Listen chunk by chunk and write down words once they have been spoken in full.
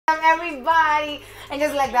Everybody, and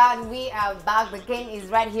just like that, we are back. The king is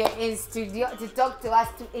right here in studio to talk to us,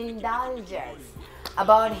 to indulge us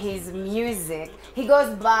about his music. He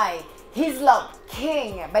goes by Hizlop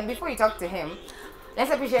King. But before you talk to him,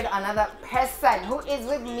 let's appreciate another person who is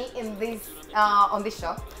with me in this on this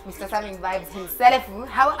show, Mr. Serving Vibes himself.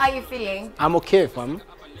 How are you feeling? I'm okay, fam.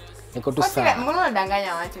 Niko tu sawa. Mbona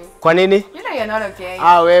unadanganya watu? Kwa nini? You know you're not okay.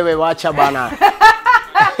 Wewe wacha bana.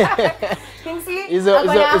 Hizo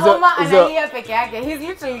analia peke yake. He's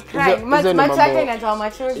literally crying. Macho yake inatoa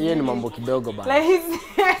machozi. Hiyo ni mambo kidogo bana. Like he's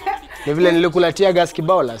ni vile nilikulatia gas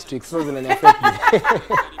kibao last week, so zinani affect.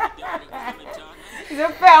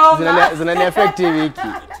 Zinani affect wiki.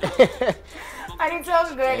 And it's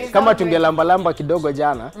all good. Kama tungelamba kidogo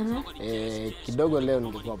jana, kidogo leo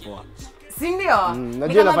ningekuwa poa. Si ndio?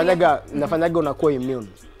 Najua nafanyaga unakuwa immune.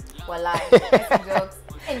 Wallahi, jokes.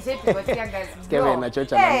 And shape kwa tia guys. Kevin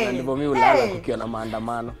nachocha na ndivyo mimi ulala kukiwa na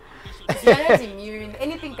maandamano. You're not immune.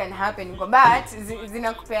 Anything can happen, but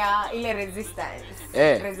zinakupea ile resistance.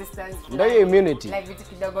 Resistance. Ndio hiyo immunity. Like vitu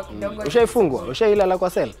kidogo. Ushaifungwa? Ushailala kwa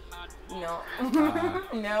cell?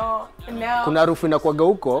 No. Kuna harufu inakuaga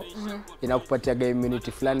huko, inakupatia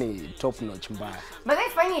immunity fulani top notch mbaya. But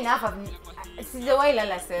that's funny enough, sijawahi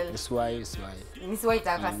lala cell. That's why. Nisiwahi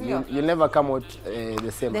taka, sio? You never come out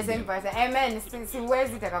the same person. Amen.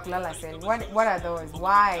 Siwezi taka kulala cell. What are those?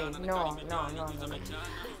 Why? No.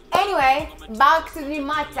 Anyway, back to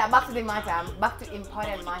important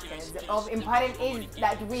matters. Of important is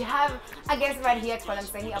that we have a guest right here,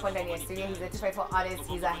 Msanii up on the studio. He's a 254 artist,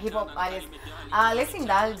 he's a hip hop artist. Let's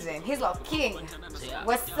indulge him. Hizlop King.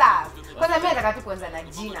 What's up? Kwanza mimi nataka tu kuanza na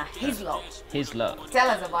jina Hizlop. Tell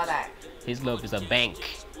us about that. Hizlop is a bank.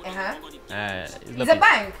 It's a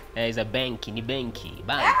bank? It's a bank, ni banki.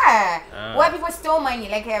 Bank. Where people store money,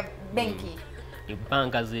 like a banki.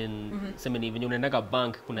 Bank as in sema ni venye unaenda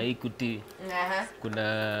bank, kuna Equity,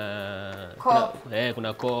 kuna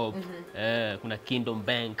Coop, kuna Kingdom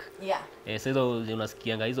Bank. Sasa hizo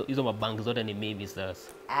unasikianga hizo mabank zote ni mimi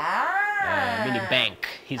sasa. Mimi ni bank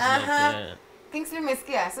Hizlop. Kingsley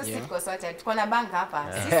umesikia? So sisi kwa sorted. Tuko na bank hapa.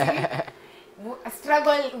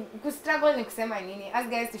 Struggle ni kusema nini? As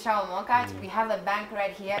guys tushaomoka, we have a bank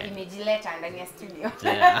right here, imejileta ndani ya studio.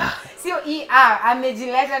 Sio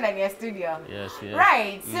amejileta ndani ya studio. Yes.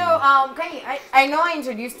 Right. So I know I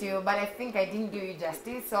introduced you, but I think I didn't do you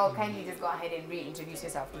justice. So kindly just go ahead and reintroduce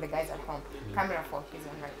yourself to the guys at home. Camera 4 is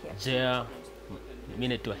on right here. Yeah.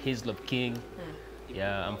 Mimi to Hizlop King.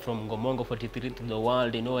 Yeah, I'm from Ngomongo 43 to the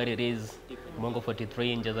world. You know where it is. Ngomongo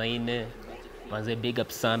 43 in Jazaine. Manze, big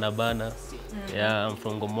up sana bana. Yeah, I'm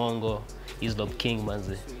from Ngomongo. Hizlop King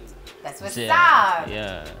manze. That's what's up.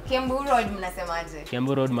 Yeah. Kiambu Road mnasemaje?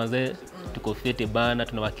 Kiambu Road manze, tuko fiti bana,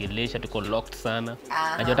 tunawakilisha, tuko locked sana.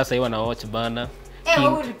 Najua hata sasa wana watch bana.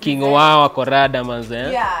 King wao wako rada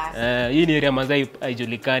manze. Hii ni area manze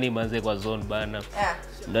haijulikani manze kwa zone bana.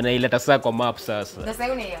 Ndio naileta sasa kwa map sasa. Ndio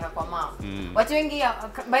sasa unaiweka kwa map. Watu wengi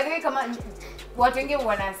by the way kama watu wengi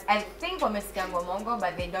I think wamesikia Ngomongo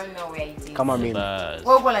but they don't know where it is. Kama mimi.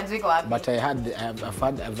 Wewe uko unajua wapi? But I've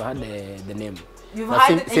had the name.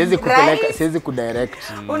 Siwezi kudirect.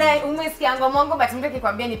 Umesikia Ngomongo but mtu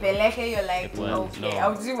akikwambia nipeleke hiyo like okay,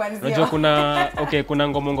 haujui wanzia. Unajua kuna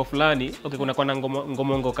Ngomongo fulani, kuna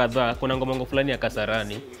Ngomongo kadhaa, kuna Ngomongo fulani ya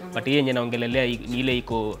Kasarani, but yeye yenye naongelelea ni ile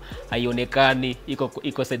iko haionekani,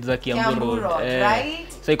 iko side za Kiambu Road.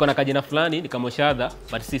 So iko na kajina fulani ni kama Moshadha,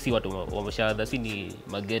 but sisi watu wa Moshadha si ni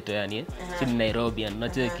Mageto yani, si ni Nairobi na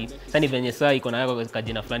cheki. Sasa ni venye saa iko na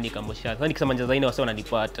kajina fulani kama Moshadha. Sasa nikisema Jazaine wase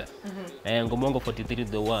wananipata. Ngomongo 43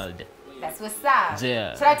 to the world. That's what's up.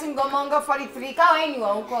 Yeah. Shout out to Ngomongo 43. Kawa yenu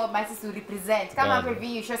wa huko basi to represent. Kama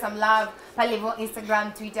preview you show some love pale hivyo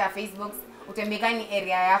Instagram, Twitter, Facebook. Utembekani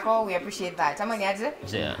area yako, we appreciate that. Ama ni aje?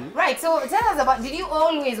 Yeah. Right. So tell us about, did you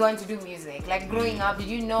always want to do music? Like growing up, did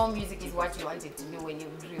you know music is what you wanted to do when you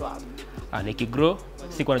grew up? Nikigrow,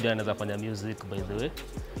 sikuwa najua naweza fanya music by the way.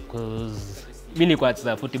 Cause mimi nilikuwa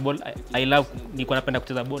nacheza football. I love, nilikuwa napenda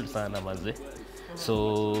kucheza ball sana manze.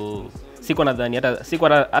 So sikuwa nadhani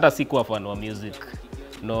hata sikuwa fan wa music.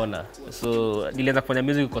 Naona. So nilianza kufanya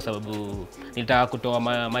music kwa sababu nilitaka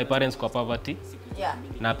kutoa my parents kwa poverty.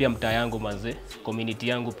 Na pia mtaa yangu manze, community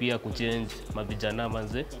yangu pia kuchange mavijana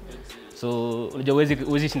manze. So unajua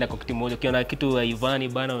huwezi shinda kwa kitu moja. Ukiona kitu haivani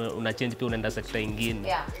bana una change pia unaenda sector nyingine.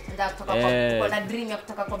 Ndio kutoka kwa dream ya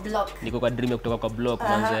kutoka kwa block. Niko kwa dream ya kutoka kwa block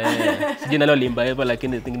manze. Sijui nalo limba hivyo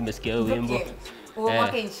lakini think nimesikia hiyo wimbo. We're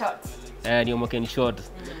working short. niomoke in short.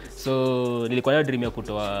 So nilikuwa na dream ya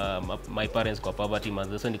kutoa my parents kwa poverty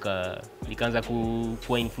manze. So nikaanza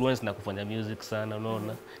kuwa influence na kufanya music sana,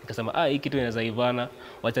 unaona. Nikasema hii kitu inaweza ivana,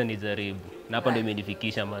 wacha nijaribu. Na hapa ndio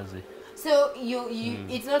imenifikisha manze. So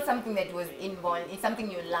it's not something that was inborn, it's something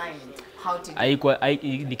you learned how to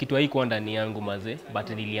do. Ni kitu haikuwa ndani yangu manze, but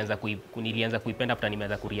nilianza kuipenda after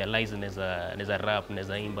nimeanza kurealize naweza rap,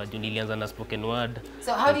 naweza imba. Nilianza na spoken word.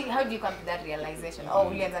 So how do you come to that realization?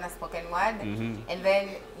 Ulianza na spoken word and then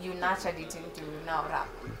you nurtured it into now rap.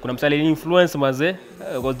 Kuna msali influence manze,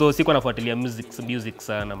 although sikuwa nafuatilia music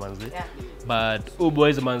sana manze. But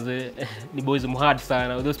boys manze ni boys mhard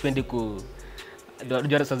sana. Although sipendi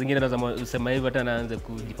Ndio saa zingine naweza sema hivyo hata naanza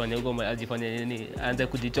kujifanya huko ajifanya nini aanze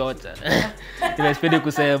kujichocha. Nimesipendi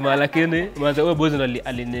kusema lakini manze huyo boys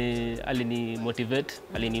alini motivate,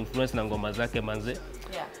 alini influence na ngoma zake manze.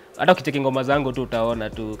 Hata ukicheki ngoma zangu tu utaona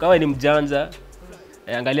tu. Kama ni mjanja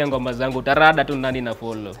angalia ngoma zangu utarada tu nani na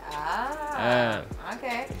follow.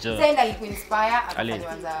 Okay. Sasa alikuinspire akafanya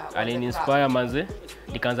alini-inspire manze.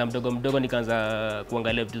 Nikaanza mdogo nikaanza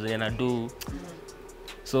kuangalia vitu zenye na do.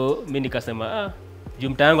 So mimi nikasema juu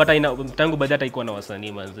mtangu baadhi hata iko na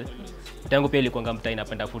wasanii manze. Mtangu pia ilikuwa mtaa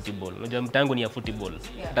inapenda football. Unajua mtangu ni ya football,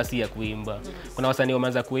 hata si ya kuimba. Kuna wasanii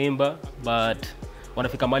wameanza kuimba but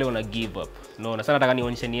wanafika mahali wana give up. Unaona, sana nataka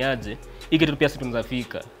nionyeshe ni aje. Hii kitu pia sisi tunaweza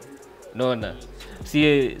fika. Unaona?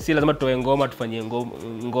 Si lazima tutoe ngoma tufanye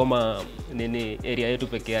ngoma nini area yetu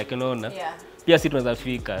peke yake, unaona? Pia sisi tunaweza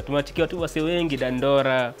fika. Tumatikia tu wase wengi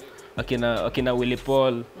Dandora, wakina Willy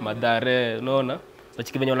Paul, Madare, unaona?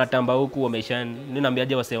 Wachiki venye wanatamba huku wameisha.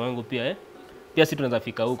 Ninaambiaje wase wangu pia pia sisi tunaweza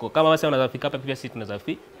fika huko. Kama wase wanaweza fika hapa pia sisi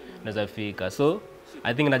tunaweza fika. So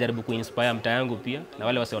I think najaribu kuinspire mtaa yangu pia na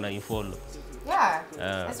wale wase wananifollow. Yeah,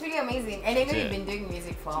 that's really amazing. And I know you've been doing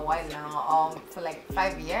music for a while now, for like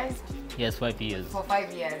 5 years? Yes, 5 years. For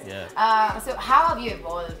 5 years. Yeah. So how have you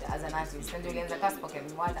evolved as an artist? And you learned the spoken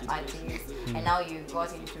word artist, and now you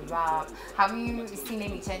got into rap. Have you seen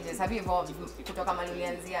any changes? Have you evolved kutoka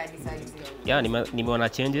malulianzia hadi saizi? Yeah, nimeona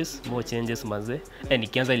more changes manze.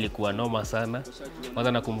 Nikianza ilikuwa noma sana.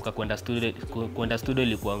 Kwanza nakumbuka kwenda studio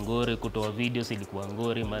ilikuwa ngori, kutoa videos ilikuwa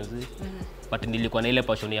ngori manze. But nilikuwa na ile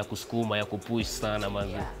passion ya kusukuma, ya kupush sana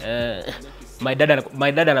manze.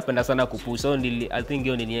 My dad anapenda sana kupush. So I think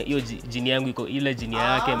hiyo jini yangu iko ile jini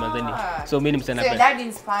yake manze. So mimi msana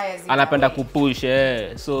anapenda kupush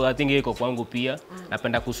so I think hiyo iko kwangu pia.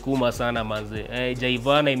 Napenda kusukuma sana manze.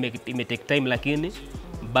 Jaivana ime take time lakini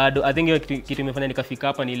bado I think hiyo kitu imefanya nikafika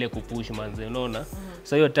hapa ni ile kupush manze, unaona?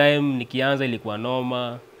 So hiyo time nikianza ilikuwa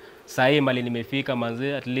noma. Sasa hii mali nimefika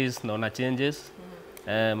manze, at least naona changes.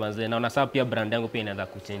 Manze naona sasa pia brand yangu pia inaanza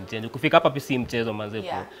kuchange. Kufika hapa pia si mchezo manze.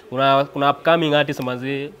 Kuna upcoming artists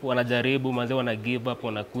manze wanajaribu manze, wana give up,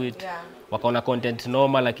 wana quit. Wakaona content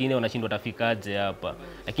normal lakini wanashindwa tafikaje hapa.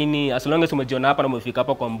 Lakini as long as umejiona hapa na umefika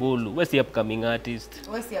hapa kwa Mbulu, wewe si upcoming artist.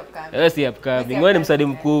 Wewe si upcoming. Wewe ni msanii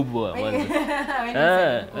mkubwa manze.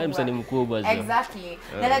 Wewe ni msanii mkubwa. Exactly.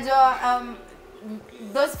 Na najua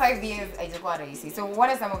those 5 years haijakuwa rahisi. So what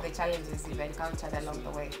are some of the challenges you've encountered along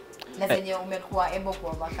the way? Na zenye umekuwa able to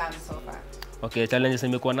overcome so far? Okay, challenges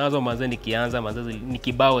nimekuwa nazo manze nikianza manze ni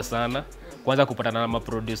kibao sana. Kwanza kupatana na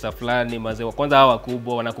maproducer fulani manze. Kwanza hawa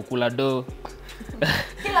wakubwa wanakukula do.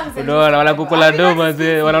 Kila msanii. Ndio wanakukula do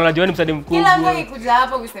manze. Wanajua ni msanii mkubwa. Kila mtu akikuja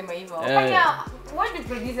hapa kusema hivyo. What do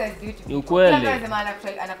producers do to you? Ukweli. Kila mtu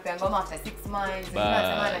anakupea ngoma after 6 months.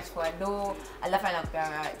 Anasema anachukua do, alafu anakupea.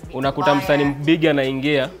 Unakuta msanii big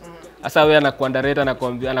anaingia. Sasa wewe anakuandareta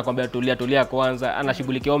anakuambia tulia kwanza,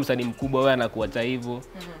 anashughulikia msanii mkubwa, wewe anakuacha hivyo.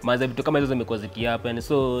 Maana vitu kama hizo zimekuwa zikihappen.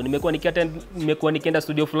 So nimekuwa nikienda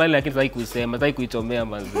studio fulani lakini sasa kusema, sasa kuichomea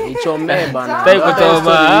manzi. Ichomee bana.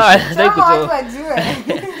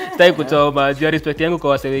 Sasa kuchoma. Jua respect yangu kwa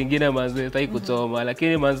wase wengine manzi, sasa kuchoma.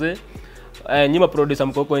 Lakini manzi nyima producer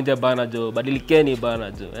mko huko nje bana jo, badilikeni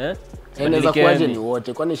bana jo, Inaweza kuaje ni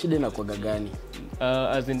wote? Kwani shida inakuwa gani?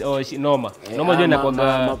 As in noma jo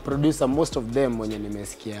inakuwa producer most of them wenye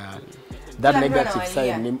nimesikia that negative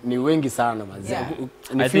side ni wengi sana manzi.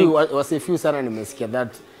 Ni few sana nimesikia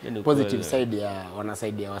that positive side ya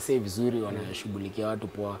wanasaidia wase vizuri, wanashughulikia watu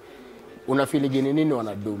poa. Una feel gani nini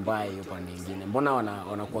wanadumbai upande mwingine? Mbona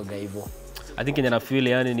wanakuaga hivyo? I think na feel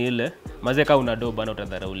yani ni ile maze kama una do bana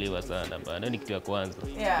utadharauliwa sana bana. Ni kitu ya kwanza.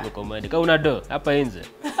 Uko mind. Kama una do hapa nje.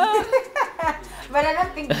 But I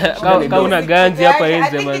don't think kama una ganzi hapa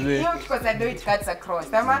nje maze. Because I do it cuts across.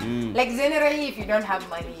 Like generally if you don't have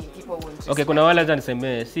money people won't. Okay, kuna wale hata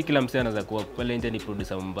niseme si kila msee anaweza kuwa pale nje ni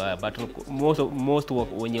producer mbaya, but most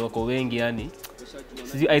wenye wako wengi yani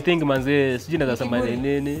I think manze sijui naweza sema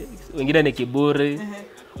nini, wengine ni kiburi.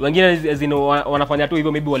 wengine zino wanafanya tu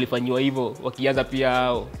hivyo, maybe walifanywa hivyo wakianza pia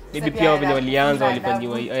hao, maybe pia wenye walianza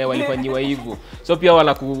walifanywa hivyo, so pia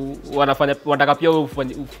wanafanya wanataka pia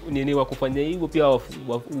nini wakufanya hivyo pia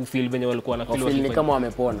ufeel venye walikuwa na feel kama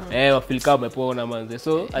wamepona, wafeel kama wamepona manze.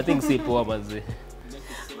 So I think si poa manze.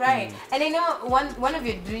 Right. And I know one of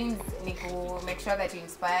your dreams is to make sure that you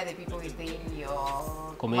inspire the people within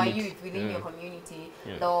your community, within your community.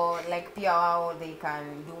 Though like PRO, they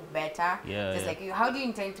can do better. Just like you, how do you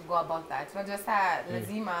intend to go about that? Not just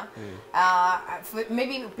lazima.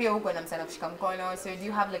 Maybe pia uko na msana kushika mkono. So do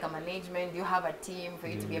you have like a management? Do you have a team for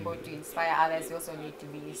you to be able to inspire others? You also need to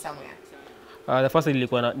be somewhere. The first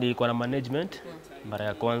nilikuwa na management mara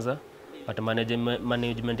ya kwanza, but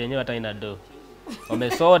management yenyewe hata ina do.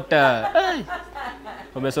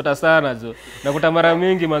 Wamesota sana zo. Nakuta mara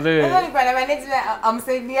mingi mazee. Wewe ni kwa management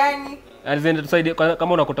amsaidiani. Alizenda tusaidie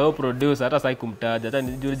kama unakuta wewe producer hata sai kumtaja. Hata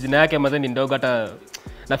jina yake mazee ni ndogo, hata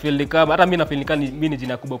na feel kama hata mimi na feel kama mimi ni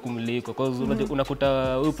jina kubwa kumliko. Kwa sababu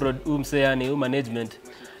unakuta huyu msee yani huyu management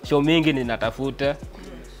show mingi ninatafuta.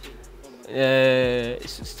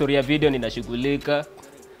 Story ya video ninashughulika.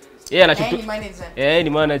 Yeye ni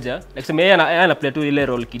manager. Nasema yeye ana tu ile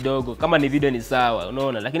role kidogo. Kama ni video ni sawa,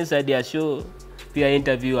 unaona. Lakini side ya show pia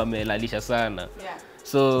interview amelalisha sana.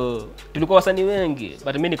 So tulikuwa wasanii wengi,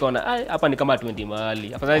 but mimi nikaona hapa ni kama 20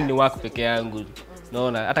 mahali. Afadhali ni wako peke yangu.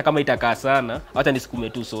 Unaona, hata kama itakaa sana, acha nisikume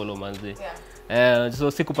tu solo manze.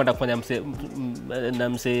 So sikupanda kufanya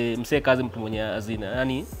mse kazi mtu mwenye hazina.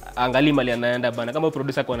 Yaani angalia mali anaenda bana, kama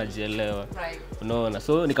producer kwa anajielewa. Unaona,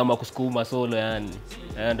 so ni kama kusukuma solo yani.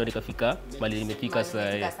 Ndio nikafika mali nimefika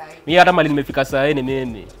sasa. Mimi hata mali nimefika sasa ni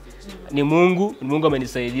mimi. Ni Mungu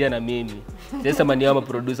amenisaidia na mimi. Sasa mani ama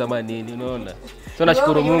producer ama nini, unaona? So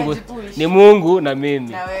nashukuru Mungu. Ni Mungu na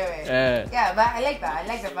mimi. Na wewe. Yeah, but I like that. I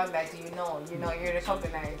like the fact that you know, you're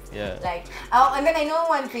recognized. Like, and then I know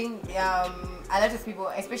one thing, a lot of people,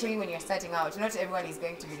 especially when you're starting out, not everyone is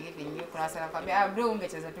going to believe in you. Kuna sana kwambia, bro,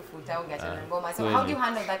 ungecheza tu futa, ungecheza ngoma. So how do you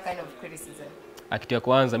handle that kind of criticism? Kitu ya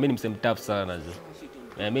kwanza, mimi ni msemo tough sana jo.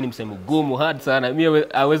 Mimi ni msemo gumu hard sana. Mimi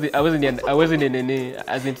hawezi nini,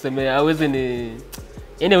 aziniseme hawezi ni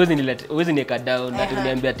hawezi nieka down na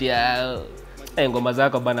tuniambia ati ngoma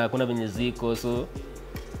zako bana hakuna venye ziko, so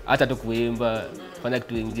acha tu kuimba, fanya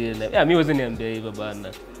kitu kingine. Mimi hawezi niambia hivyo bana.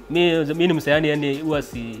 Mimi ni msanii yani huwa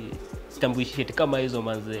sitambuishi kama hizo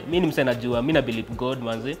manze. Mimi ni msanii najua, mimi na believe God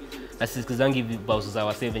manze. Na sisikizangi vibao za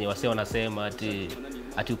wasee venye wasee wanasema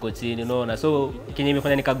ati uko chini, unaona. So kenye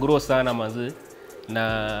imefanya nikagrow sana manze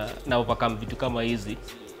na overcome vitu kama hizi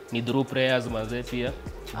ni through prayers manze pia.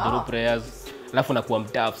 Through prayers. Alafu nakuwa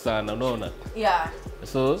mtough sana, unaona.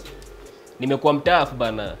 So nimekuwa mtough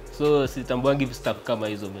bana. So sitambuangi stuff kama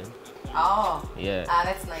hizo man.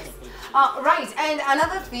 That's nice. Right, and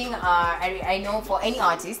another thing, I know for any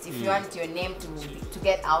artist, if you want your name to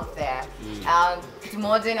get out there, kitu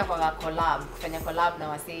moja na kwa kufanya collab na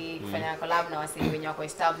wasee wenye wako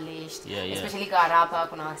established, especially kwa rapper,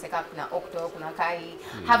 kuna waseka, kuna Octo, kuna Kai.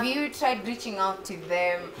 Have you tried reaching out to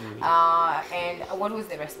them, and what was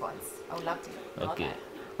the response? I would love to know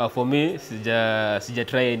that. For me, sija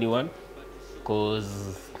try anyone, cause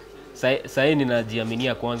sai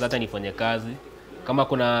ninajiaminia kwanza hata nifanye kazi. Kama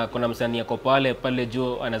kuna msanii yako pale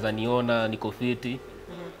juu anaweza niona niko fiti.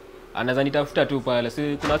 Anaweza nitafuta tu pale.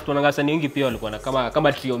 Si kuna watu wanasanii wengi pia walikuwa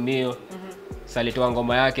kama Trio Mio. Salitoa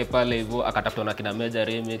ngoma yake pale hivyo akatafuta na kina Major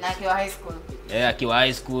Remix. Na akiwa high school. Akiwa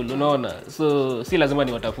high school, unaona. So si lazima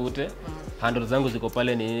niwatafute. Handles zangu ziko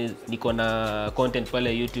pale, niko na content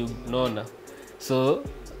pale YouTube, unaona. So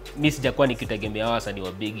mimi sijakuwa nikitegemea wasanii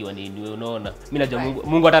wa big waniinue, unaona. Mimi najua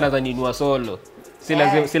Mungu hata anaweza niinua solo.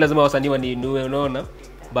 Si lazima wasanii waniinue, unaona.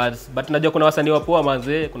 But najua kuna wasanii wapoa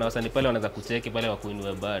manze, kuna wasanii pale wanaweza kucheki pale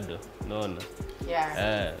wakuinue bado, unaona.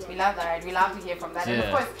 We love that. We love to hear from that. And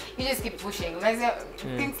of course, you just keep pushing. Unaweza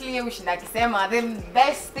Kingsley ushinda akisema the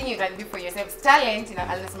best thing you can do for yourself is talent.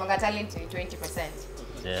 Anasema talent ni 20%.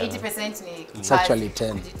 80% ni it's actually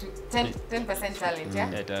 10% talent,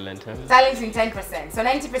 talent. Talent in 10%. So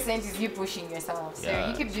 90% is you pushing yourself. So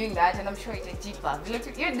you keep doing that, and I'm sure itajipa.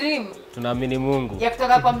 Your dream. Tunaamini Mungu. Ya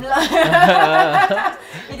kutoka kwa blood.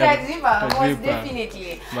 Itajipa, most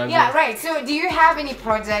definitely. Yeah, right. So do you have any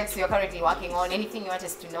projects you're currently working on? Anything you want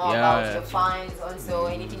us to know about your fans? Also,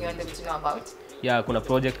 anything you want them to know about? Kuna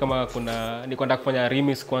project kama niko nataka kufanya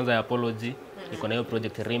remix kwanza ya Apology. Niko na hiyo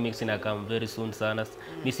project remix ina come very soon sana.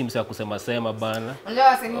 Mimi si msema kusema bana. Unajua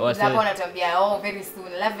wasanii zako wanatuambia very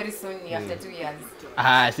soon, love very soon ni after 2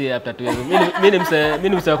 years. Si after 2 years. Mimi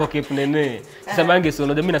ni msema kwa keep nene. Sasa mangi so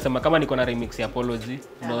unajua mimi nasema kama niko na remix ya Apology,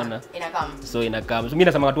 unaona? Ina come. So mimi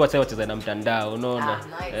nasema watu wacheza na mtandao, unaona?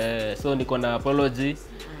 So niko na Apology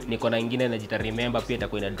niko na ingine inajiita Remember pia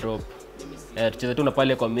itakuwa ina drop. Tucheze tu na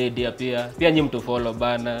pale kwa media pia nyinyi mtu follow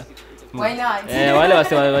bana. Why not? Wale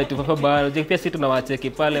wasema Y254 bana, pia sisi tunawacheki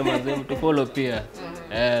pale manze, mtu follow pia.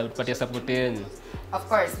 Tupatie support yenu. Of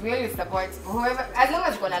course, we always support whoever, as long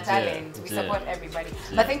as you've got a talent, we support everybody.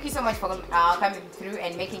 But thank you so much for coming through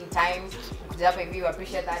and making time. We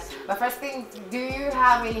appreciate that. But first thing, do you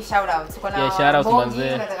have any shout-outs? Yeah, shout-outs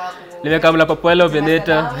manze. Nimekamla Popelo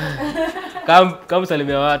Beneta. Kama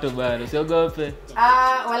salimia watu bana, usiogope.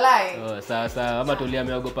 Walai. Sawa, ama tulia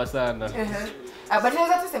ameogopa sana. But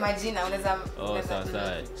unaweza tu sema jina, unaweza sawa.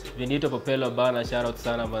 Benito Popelo bana, shout-out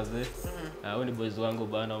sana manze. Hao ni boys wangu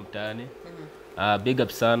bana mtaani. Big up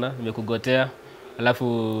sana, nimekugotea.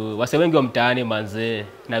 Alafu wase wengi wa mtaani manze,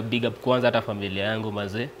 na big up kwanza hata familia yangu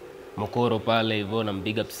manze. Mokoro pale hivyo na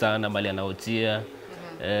big up sana mali anaotia.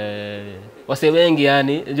 Wase wengi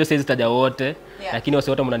yani, ndio siwezi taja wote, lakini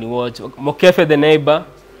wase wote mnani watch. Mokefe the neighbor,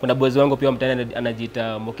 kuna boys wangu pia mtaani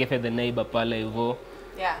anajiita Mokefe the neighbor pale hivyo.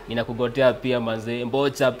 Ninakugotea pia manze.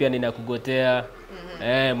 Mbocha pia ninakugotea.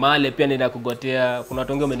 Male pia ninakugotea. Kuna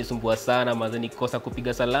watu wengi wamenisumbua sana manze nikikosa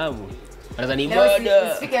kupiga salamu. Anza ni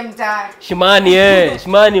bada. Usifike mtaa.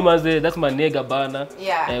 Shimani manze, that's my nigga bana.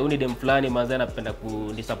 Uni dem fulani manze anapenda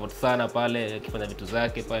kunisupport sana pale akifanya vitu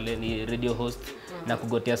zake pale, ni radio host na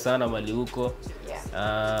kugotea sana mali huko.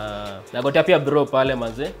 Nagotea pia bro pale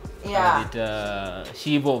manze. Anaita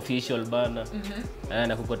Shivo official bana.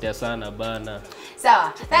 Na kugotea sana bana. So,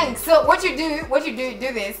 thanks. So what you do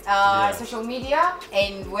this social media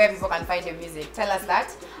and where people can find your music. Tell us that.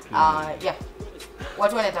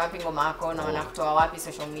 Watu wanataka wapi ngoma yako na wanakutoa wapi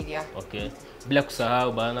social media? Okay. Bila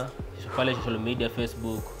kusahau bana, pale social media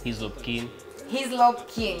Facebook Hizlop King. Hizlop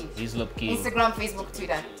King. Instagram, Facebook,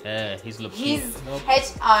 Twitter. Hizlop King.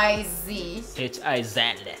 H-I-Z.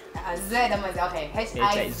 Okay.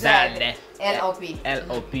 H-I-Z-L-O-P.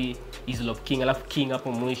 L-O-P. Hizlop King. Alafu King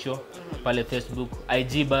hapo mwisho. Pale Facebook.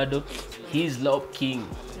 IG bado. Hizlop King.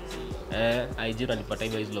 IG unanipata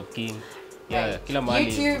hivyo Hizlop King. Kila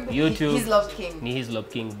mahali. YouTube Hizlop King. Ni Hizlop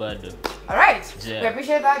King bado. Alright. We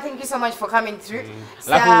appreciate that. Thank you so much for coming through.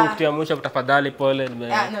 Alafu kitu ya mwisho tafadhali pole.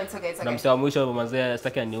 No, it's okay. Na msema mwisho manzee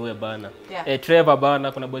sitaki aniue bana. Trevor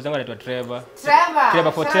bana, kuna boys wangu anaitwa Trevor.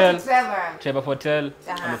 Trevor Hotel.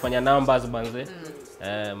 Amefanya numbers manzee.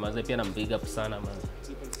 Manzee pia na big up sana manzee.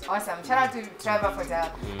 Awesome. Shout out to Trevor Hotel.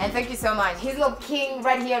 And thank you so much. Hizlop King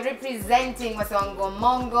right here representing Wasiwango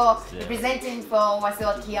Mongo, representing for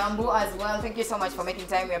Wasiwa Kiambu as well. Thank you so much for making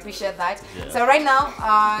time. We appreciate that. So right now,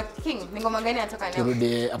 King, ngoma gani natoka leo?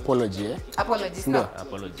 Turudi apology. Apology. No.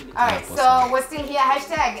 Apology. Alright, so we're still here.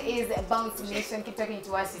 Hashtag is Bounce Nation. Keep talking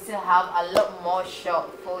to us. We still have a lot more show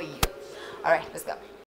for you. Alright, let's go.